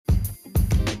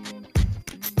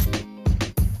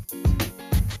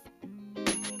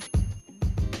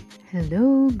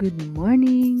Hello, good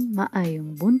morning,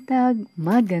 maayong buntag,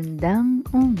 magandang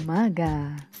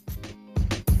umaga.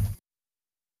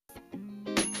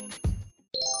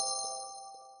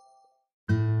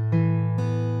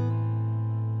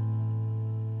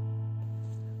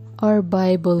 Our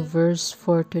Bible verse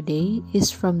for today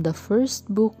is from the first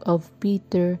book of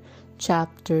Peter,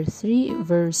 chapter 3,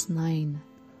 verse 9.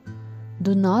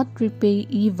 Do not repay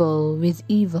evil with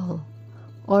evil,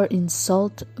 or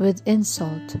insult with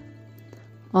insult.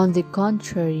 On the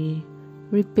contrary,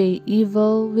 repay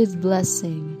evil with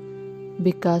blessing,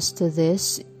 because to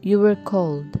this you were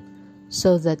called,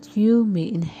 so that you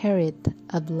may inherit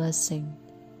a blessing.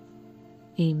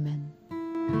 Amen.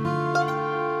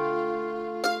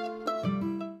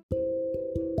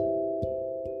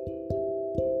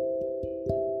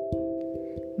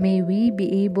 May we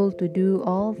be able to do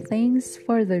all things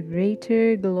for the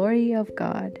greater glory of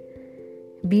God.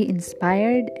 Be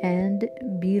inspired and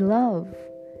be loved.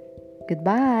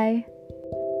 Goodbye.